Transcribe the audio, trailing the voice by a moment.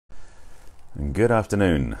Good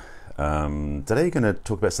afternoon. Today you're going to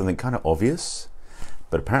talk about something kind of obvious,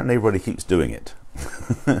 but apparently everybody keeps doing it.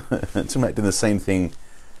 It's like doing the same thing,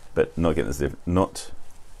 but not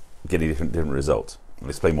getting different result. I'll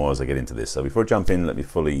explain more as I get into this. So before I jump in, let me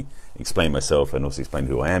fully explain myself and also explain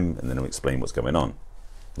who I am, and then I'll explain what's going on.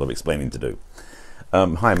 A lot of explaining to do.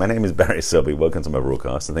 Hi, my name is Barry Selby. Welcome to my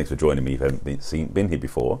broadcast, and thanks for joining me if you haven't been here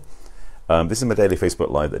before. This is my daily Facebook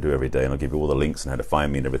Live that I do every day, and I'll give you all the links and how to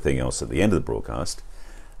find me and everything else at the end of the broadcast.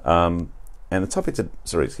 And the topic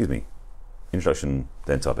introduction,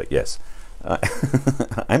 then topic, yes. I'm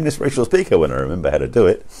an inspirational speaker when I remember how to do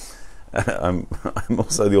it. I'm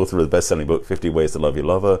also the author of the best-selling book, 50 Ways to Love Your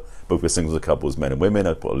Lover, book for singles and couples, men and women.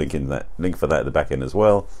 I'll put a link for that at the back end as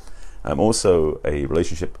well. I'm also a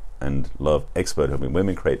relationship and love expert helping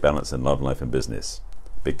women create balance in love, life, and business.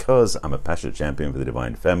 Because I'm a passionate champion for the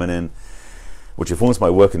divine feminine, which informs my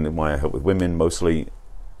work and why I help with women mostly.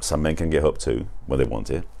 Some men can get help too when they want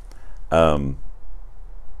it. I'll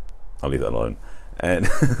leave that alone. And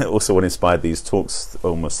also what inspired these talks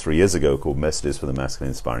almost 3 years ago, called Messages for the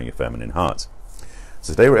Masculine, Inspiring Your Feminine Heart.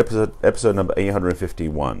 So today we're episode number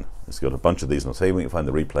 851. It's got a bunch of these, and I'll tell you where you can find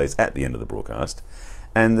the replays at the end of the broadcast.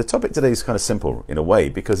 And the topic today is kind of simple in a way,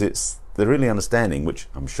 because it's the really understanding, which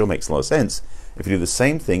I'm sure makes a lot of sense. If you do the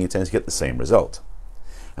same thing, you tend to get the same result.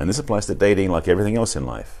 And this applies to dating like everything else in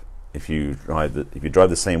life. If you drive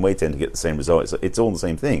the same way, you tend to get the same result. It's all the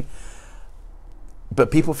same thing.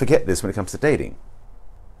 But people forget this when it comes to dating.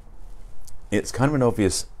 It's kind of an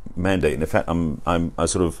obvious mandate. And in fact, I'm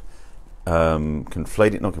sort of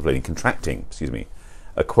contracting,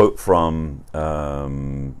 a quote from,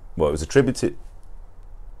 it was attributed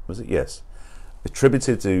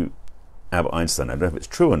to Albert Einstein. I don't know if it's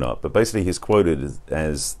true or not, but basically he's quoted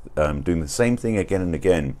as doing the same thing again and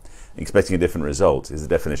again, expecting a different result, is the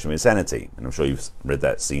definition of insanity. And I'm sure you've read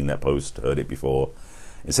that, seen that post, heard it before,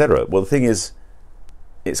 etc. Well, the thing is,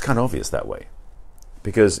 it's kind of obvious that way.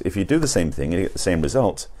 Because if you do the same thing and you get the same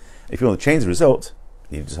result, if you want to change the result,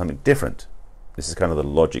 you need to do something different. This is kind of the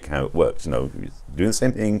logic how it works. You know, you do the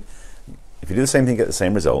same thing. If you do the same thing, get the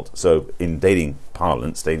same result. So in dating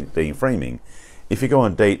parlance, dating framing, if you go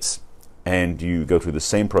on dates and you go through the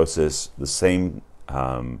same process, the same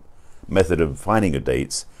method of finding your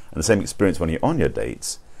dates, and the same experience when you're on your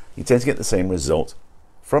dates, you tend to get the same result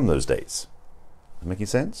from those dates. Is that making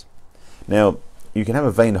sense? Now, you can have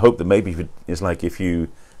a vain hope that maybe it's like if you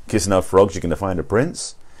kiss enough frogs, you're going to find a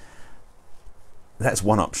prince. That's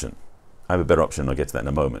one option. I have a better option. I'll get to that in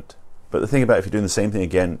a moment. But the thing about if you're doing the same thing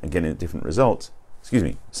again and getting a different result,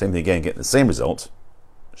 same thing again, getting the same result,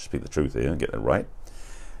 speak the truth here and get that right,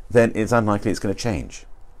 then it's unlikely it's going to change.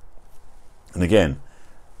 And again,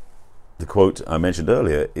 the quote I mentioned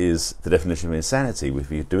earlier is the definition of insanity.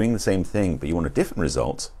 If you're doing the same thing but you want a different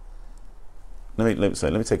result, let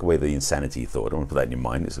me take away the insanity thought. I don't want to put that in your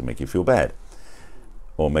mind. It's going to make you feel bad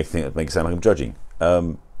or make it sound like I'm judging.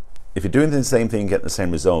 If you're doing the same thing and getting the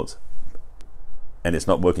same result and it's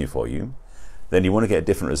not working for you, then you want to get a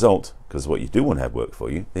different result, because what you do want to have work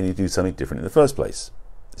for you, then you do something different in the first place.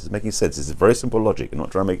 This is making sense. This is very simple logic. I'm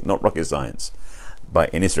not trying to not rocket science by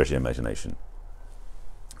any stretch of the imagination.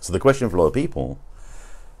 So the question for a lot of people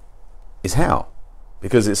is how?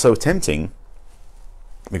 Because it's so tempting,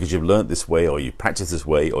 because you've learned this way, or you practice this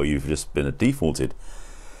way, or you've just been defaulted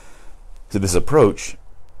to this approach,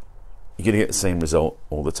 you're going to get the same result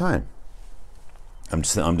all the time. I'm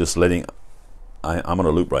on a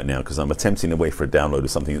loop right now because I'm attempting to wait for a download of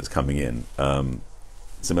something that's coming in.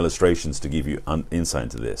 Some illustrations to give you insight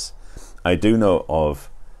into this. I do know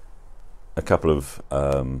of a couple of,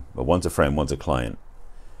 one's a friend, one's a client,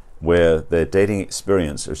 where their dating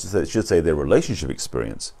experience, or I should say their relationship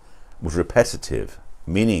experience, was repetitive,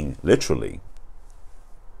 meaning literally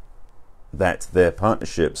that their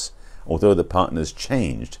partnerships, although the partners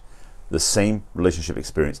changed, the same relationship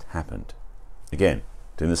experience happened. Again,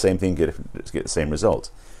 doing the same thing, get the same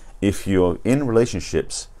result. If you're in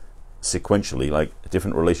relationships sequentially, like a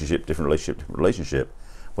different relationship,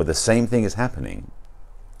 where the same thing is happening,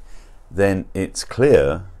 then it's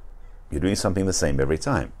clear you're doing something the same every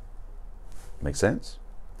time. Make sense?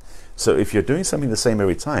 So if you're doing something the same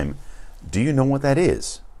every time, do you know what that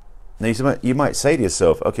is? Now you might say to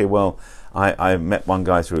yourself, okay, well, I met one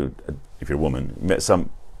guy through, if you're a woman,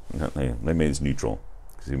 maybe it's neutral,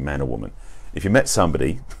 because you're a man or woman. If you met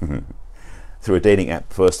somebody through a dating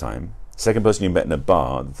app first time, second person you met in a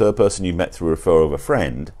bar, the third person you met through a referral of a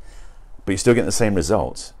friend, but you're still getting the same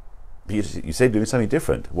results, but you say doing something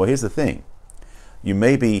different. Well, here's the thing. You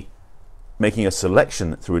may be making a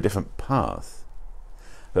selection through a different path,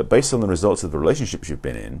 but based on the results of the relationships you've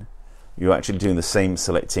been in, you're actually doing the same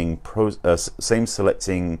selecting what's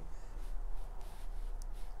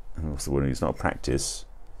the word? It's not a practice,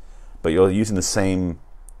 but you're using the same.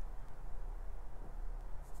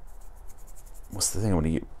 What's the thing I want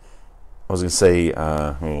to use? I was going to say.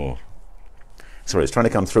 Sorry, it's trying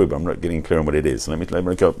to come through, but I'm not getting clear on what it is. Let me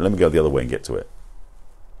go the other way and get to it.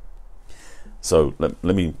 So let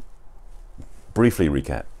me briefly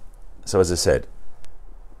recap. So as I said,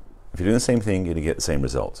 if you're doing the same thing, you're going to get the same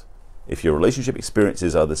result. If your relationship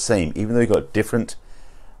experiences are the same, even though you've got different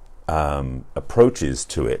approaches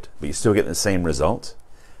to it, but you still get the same result,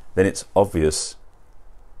 then it's obvious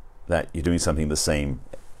that you're doing something the same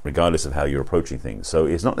regardless of how you're approaching things. So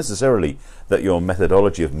it's not necessarily that your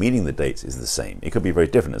methodology of meeting the dates is the same. It could be very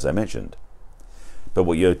different, as I mentioned. But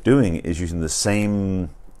what you're doing is using the same,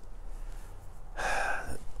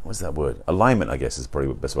 what's that word? Alignment, I guess, is probably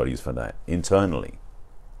the best word to use for that, internally.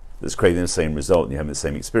 That's creating the same result and you're having the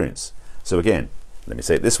same experience. So again, let me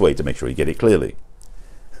say it this way to make sure you get it clearly.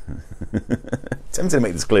 Tempted to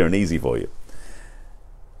make this clear and easy for you.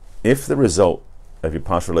 If the result of your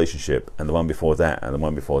past relationship and the one before that and the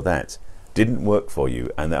one before that didn't work for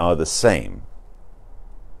you and they are the same,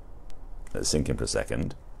 let's sink in for a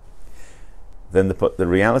second, then the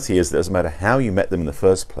reality is that it doesn't matter how you met them in the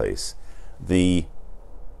first place, the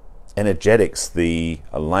energetics, the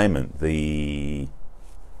alignment, the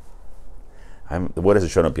word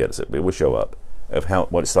hasn't shown up yet, so it will show up, of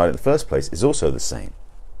what it started in the first place is also the same.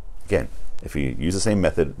 Again, if you use the same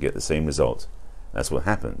method, get the same result. That's what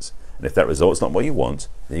happens. And if that result's not what you want,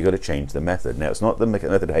 then you've got to change the method. Now, it's not the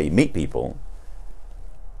method of how you meet people,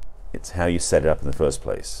 it's how you set it up in the first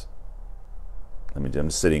place. I'm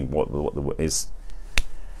just sitting, what is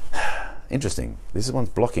interesting. This one's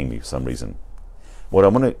blocking me for some reason. What I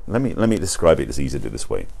want to, let me describe it. It's easier to do this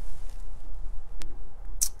way.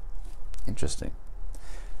 Interesting.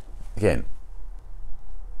 Again,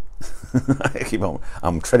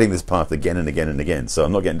 I'm treading this path again and again and again, so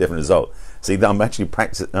I'm not getting a different result. See, I'm actually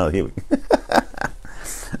practicing. Oh, here we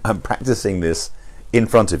I'm practicing this in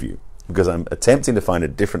front of you because I'm attempting to find a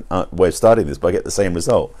different way of starting this, but I get the same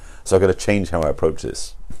result. So I've got to change how I approach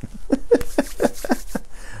this.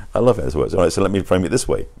 I love how this works. All right, so let me frame it this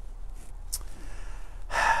way.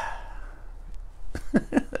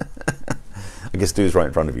 I guess do is right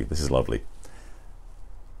in front of you. This is lovely.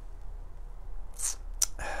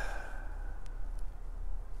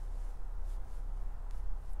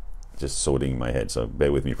 Just sorting in my head, so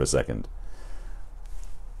bear with me for a second.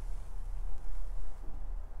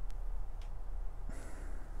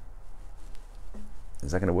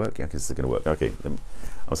 Is that going to work? Yeah, it's going to work. Okay,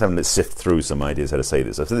 I was having to sift through some ideas how to say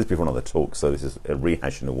this. I've said this before on other talks, so this is a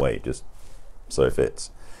rehashing away, just so it fits.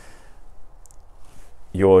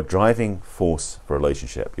 Your driving force for a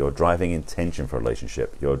relationship, your driving intention for a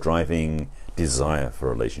relationship, your driving desire for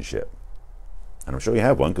a relationship, and I'm sure you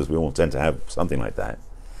have one because we all tend to have something like that,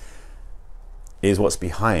 is what's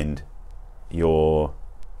behind your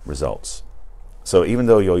results. So even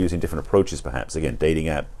though you're using different approaches, perhaps, again, dating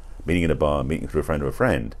app, meeting in a bar, meeting through a friend of a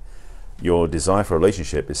friend, your desire for a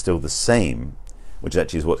relationship is still the same, which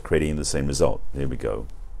actually is what's creating the same result. Here we go.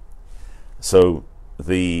 So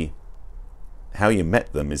how you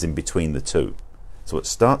met them is in between the two. So it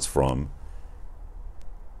starts from,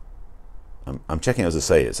 I'm checking as I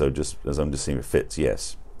say it, so just as I'm just seeing if it fits,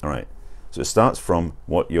 yes. All right. So it starts from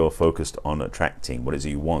what you're focused on attracting, what is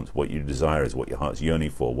it you want, what your desire is, what your heart's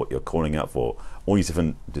yearning for, what you're calling out for. All these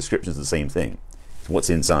different descriptions of the same thing. It's what's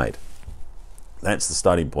inside. That's the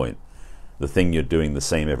starting point. The thing you're doing the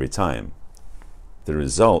same every time. The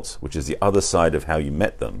result, which is the other side of how you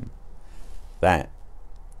met them, that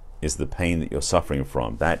is the pain that you're suffering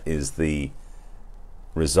from. That is the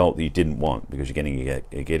result that you didn't want because you're getting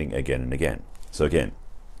again and again. So again,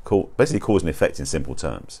 basically cause and effect in simple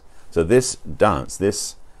terms. So this dance,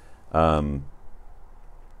 this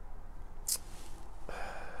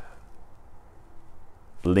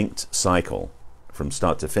linked cycle from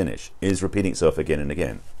start to finish is repeating itself again and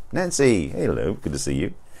again. Nancy, hello, good to see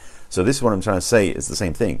you. So this is what I'm trying to say is the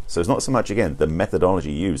same thing. So it's not so much, again, the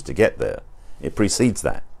methodology used to get there. It precedes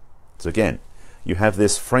that. So again, you have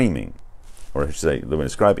this framing, or I should say, the way I'm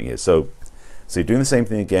describing it. So you're doing the same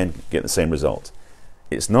thing again, getting the same result.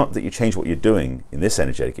 It's not that you change what you're doing in this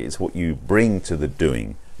energetic, it's what you bring to the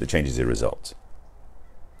doing that changes your result.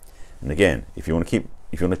 And again, if you want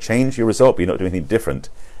to change your result but you're not doing anything different,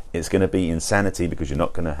 it's going to be insanity because you're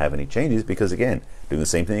not going to have any changes because, again, doing the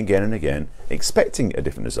same thing again and again, expecting a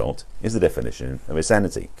different result is the definition of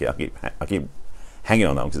insanity. Okay, I keep hanging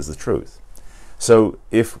on that because it's the truth. So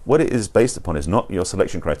if what it is based upon is not your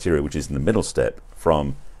selection criteria, which is in the middle step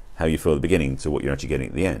from how you feel at the beginning to what you're actually getting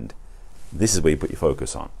at the end, This is where you put your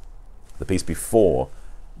focus on. The piece before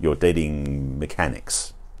your dating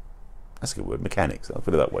mechanics. That's a good word, mechanics. I'll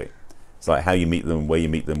put it that way. It's like how you meet them, where you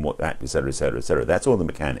meet them, what app, etc., etc., etc. That's all the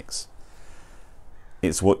mechanics.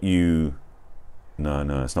 It's what you...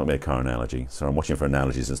 No, it's not a car analogy. So I'm watching for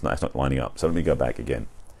analogies. It's not lining up. So let me go back again.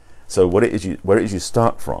 So where it is you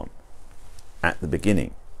start from at the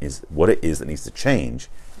beginning is what it is that needs to change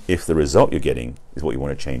if the result you're getting is what you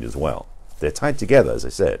want to change as well. They're tied together, as I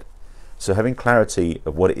said. So having clarity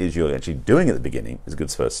of what it is you're actually doing at the beginning is a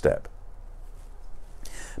good first step.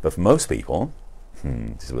 But for most people,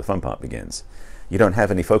 this is where the fun part begins, you don't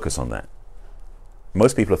have any focus on that.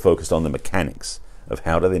 Most people are focused on the mechanics of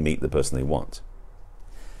how do they meet the person they want.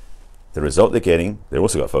 The result they're getting, they're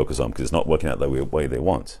also got to focus on because it's not working out the way they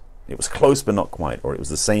want. It was close but not quite, or it was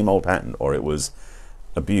the same old pattern, or it was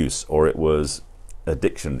abuse, or it was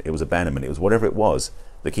addiction, it was abandonment, it was whatever it was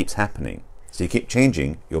that keeps happening. So you keep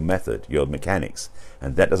changing your method, your mechanics,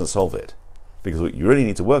 and that doesn't solve it. Because what you really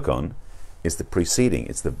need to work on is the preceding,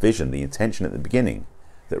 it's the vision, the intention at the beginning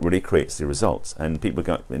that really creates the results. And people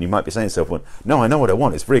go, and you might be saying to yourself, well, no, I know what I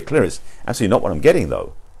want, it's very clear, it's absolutely not what I'm getting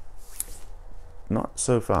though. Not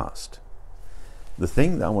so fast. The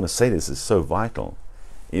thing that I want to say this is so vital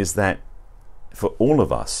is that for all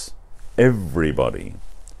of us, everybody,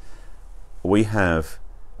 we have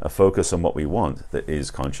a focus on what we want that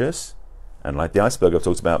is conscious, and like the iceberg I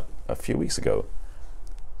talked about a few weeks ago,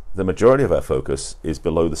 the majority of our focus is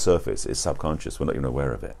below the surface, it's subconscious, we're not even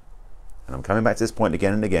aware of it. And I'm coming back to this point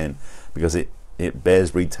again and again because it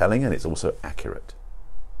bears retelling and it's also accurate.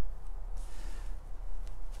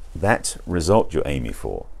 That result you're aiming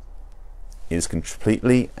for is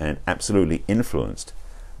completely and absolutely influenced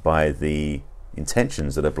by the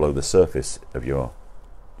intentions that are below the surface of your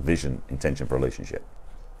vision, intention for a relationship.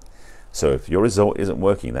 So if your result isn't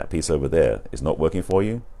working, that piece over there is not working for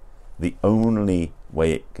you, the only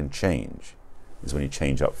way it can change is when you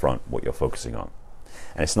change up front what you're focusing on.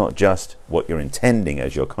 And it's not just what you're intending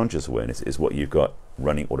as your conscious awareness, it's what you've got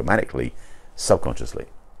running automatically, subconsciously.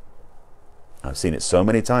 I've seen it so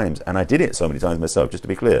many times, and I did it so many times myself, just to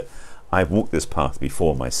be clear. I've walked this path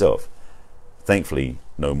before myself. Thankfully,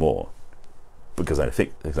 no more, because I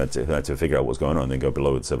had to figure out what's going on and then go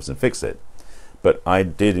below the surface and fix it. But I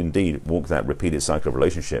did indeed walk that repeated cycle of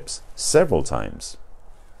relationships several times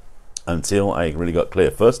until I really got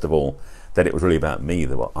clear, first of all, that it was really about me,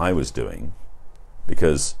 that what I was doing,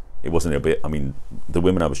 because it wasn't a bit, I mean, the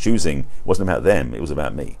women I was choosing wasn't about them, it was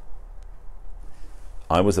about me.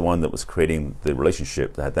 I was the one that was creating the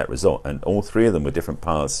relationship that had that result, and all three of them were different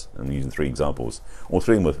paths. I'm using 3 examples. All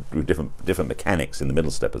three of them were different mechanics in the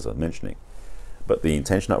middle step, as I was mentioning. But the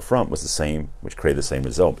intention up front was the same, which created the same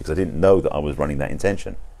result, because I didn't know that I was running that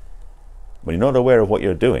intention. When you're not aware of what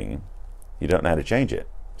you're doing, you don't know how to change it.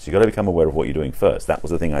 So you've got to become aware of what you're doing first. That was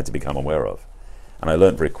the thing I had to become aware of. And I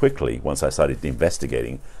learned very quickly, once I started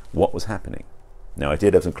investigating, what was happening. Now, I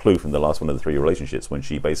did have some clue from the last one of the 3 relationships when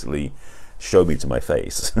she basically showed me to my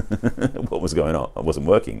face what was going on. It wasn't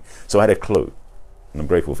working. So I had a clue. And I'm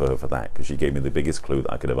grateful for her for that, because she gave me the biggest clue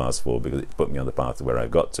that I could have asked for, because it put me on the path to where I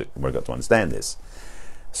got to understand this.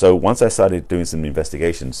 So once I started doing some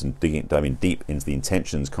investigations and diving deep into the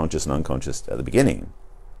intentions, conscious and unconscious at the beginning,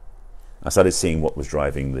 I started seeing what was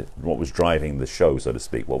driving the show, so to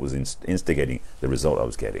speak, what was instigating the result I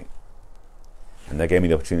was getting. And that gave me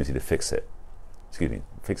the opportunity to fix it. Excuse me,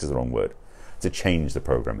 fix is the wrong word. To change the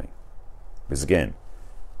programming. Because again,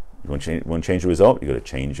 you want to change the result, you've got to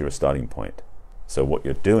change your starting point. So what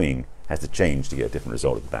you're doing has to change to get a different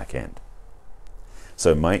result at the back end.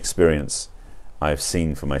 So my experience, I've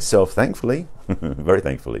seen for myself, thankfully, very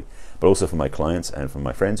thankfully, but also for my clients and for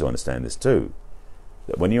my friends who understand this too,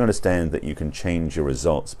 that when you understand that you can change your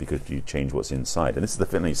results because you change what's inside, and this is the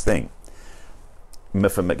fitness thing.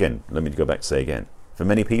 Again, let me go back to say again, for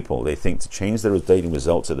many people, they think to change their dating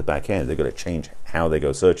results at the back end, they've got to change how they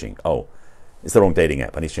go searching. Oh, it's the wrong dating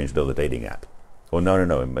app, I need to change to another dating app. Or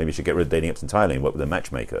no, maybe you should get rid of dating apps entirely and work with a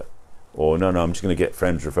matchmaker. Or no, I'm just going to get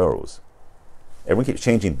friends referrals. Everyone keeps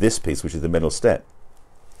changing this piece, which is the middle step.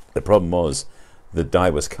 The problem was the die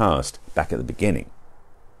was cast back at the beginning.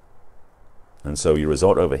 And so your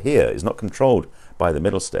result over here is not controlled by the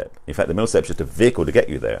middle step. In fact, the middle step is just a vehicle to get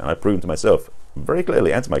you there. And I've proven to myself very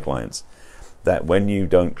clearly and to my clients that when you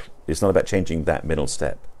don't, it's not about changing that middle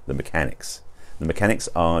step, the mechanics. The mechanics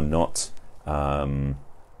are not, the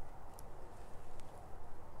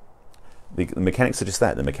mechanics are just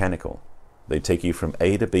that, they're mechanical. They take you from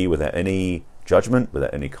A to B without any judgment,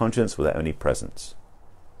 without any conscience, without any presence.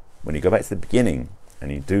 When you go back to the beginning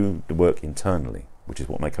and you do the work internally, which is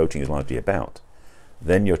what my coaching is largely about,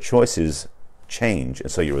 then your choices change, and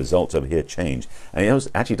so your results over here change. And it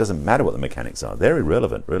actually doesn't matter what the mechanics are. They're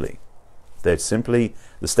irrelevant, really. They're simply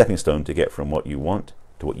the stepping stone to get from what you want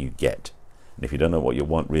to what you get. And if you don't know what you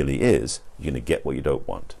want really is, you're going to get what you don't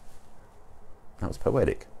want. That was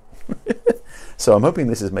poetic. So I'm hoping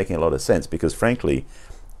this is making a lot of sense, because frankly,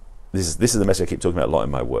 this is the message I keep talking about a lot in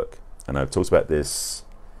my work. And I've talked about this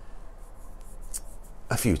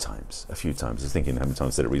a few times. I was thinking how many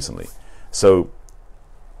times I said it recently. So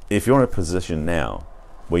if you're in a position now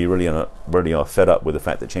where you really are fed up with the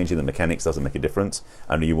fact that changing the mechanics doesn't make a difference,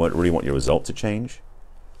 and you really want your result to change,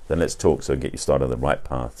 then let's talk so I can get you started on the right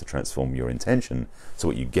path to transform your intention so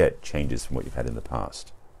what you get changes from what you've had in the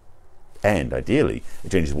past. And ideally,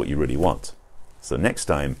 it changes what you really want. So next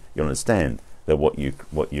time you'll understand that what you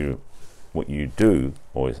do,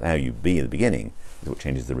 or how you be in the beginning, is what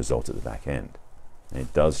changes the result at the back end. And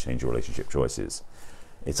it does change your relationship choices.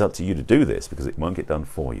 It's up to you to do this, because it won't get done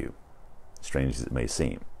for you, strange as it may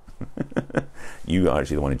seem. You are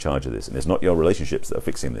actually the one in charge of this, and it's not your relationships that are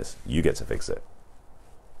fixing this. You get to fix it.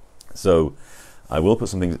 So I will put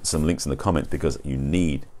some links in the comments, because you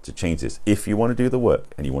need to change this. If you want to do the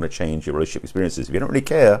work and you want to change your relationship experiences, if you don't really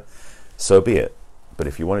care, so be it. But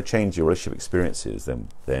if you want to change your relationship experiences,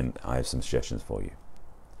 then I have some suggestions for you.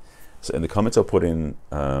 So in the comments I'll put in,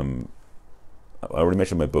 I already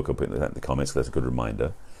mentioned my book, I'll put that in the comments, because that's a good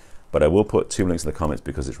reminder. But I will put 2 links in the comments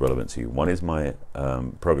because it's relevant to you. One is my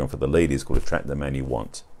program for the ladies called Attract the Man You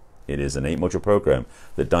Want. It is an 8-module program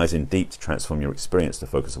that dives in deep to transform your experience to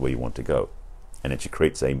focus on where you want to go. And it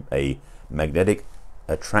creates a magnetic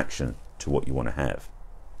attraction to what you want to have.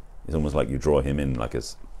 It's almost like you draw him in like a...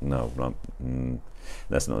 No,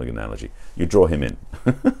 that's not a good analogy. You draw him in.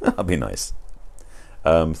 That'll be nice.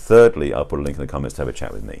 Thirdly, I'll put a link in the comments to have a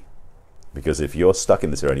chat with me. Because if you're stuck in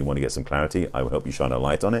this area and you want to get some clarity, I will help you shine a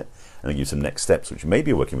light on it and give you some next steps, which may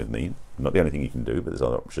be working with me. Not the only thing you can do, but there's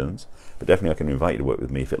other options. But definitely I can invite you to work with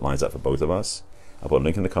me if it lines up for both of us. I'll put a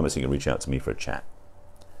link in the comments so you can reach out to me for a chat.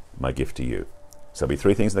 My gift to you. So there'll be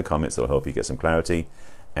 3 things in the comments that will help you get some clarity,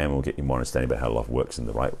 and we'll get you more understanding about how love works in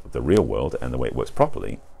the real world and the way it works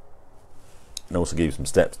properly. And also give you some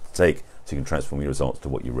steps to take so you can transform your results to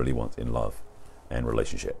what you really want in love and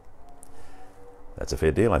relationship. That's a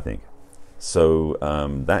fair deal, I think. So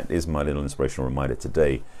that is my little inspirational reminder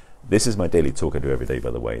today. This is my daily talk I do every day,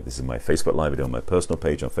 by the way. This is my Facebook Live I do on my personal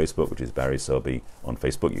page on Facebook, which is Barry Selby on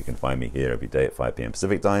Facebook. You can find me here every day at 5 p.m.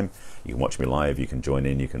 Pacific time. You can watch me live. You can join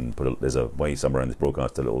in. You can there's a way somewhere in this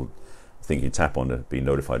broadcast, a little thing you tap on to be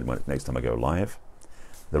notified next time I go live.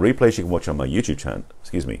 The replays you can watch on my YouTube channel.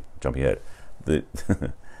 Excuse me, jumping ahead. The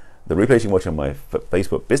replays you can watch on my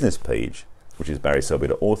Facebook business page, which is Barry Selby,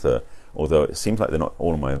 the author. Although it seems like they're not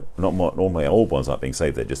all my old ones aren't being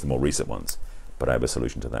saved. They're just the more recent ones. But I have a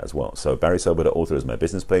solution to that as well. So Barry Selby, the author, is my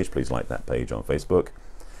business page. Please like that page on Facebook.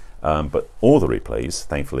 But all the replays,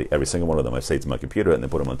 thankfully, every single one of them I've saved to my computer and then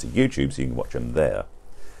put them onto YouTube so you can watch them there.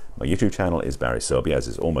 My YouTube channel is Barry Selby, as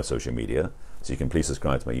is all my social media. So you can please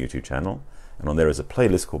subscribe to my YouTube channel. And on there is a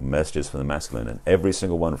playlist called Messages from the Masculine. And every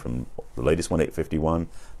single one, from the latest one, 851,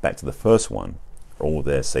 back to the first one, are all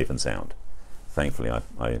there safe and sound. Thankfully,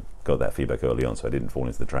 I got that feedback early on, so I didn't fall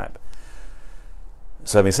into the trap.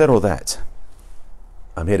 So having said all that,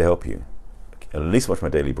 I'm here to help you. At least watch my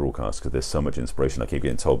daily broadcast, because there's so much inspiration. I keep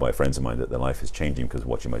getting told by friends of mine that their life is changing because of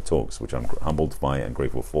watching my talks, which I'm humbled by and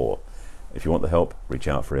grateful for. If you want the help, reach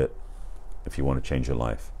out for it. If you want to change your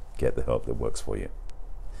life, get the help that works for you.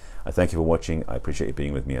 I thank you for watching. I appreciate you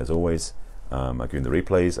being with me as always. I've given the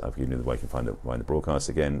replays. I've given you the way you can find the broadcast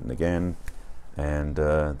again and again. And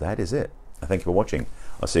that is it. I thank you for watching.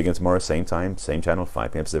 I'll see you again tomorrow, same time, same channel,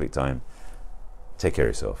 5 p.m. Pacific time. Take care of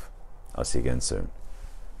yourself. I'll see you again soon.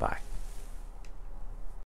 Bye.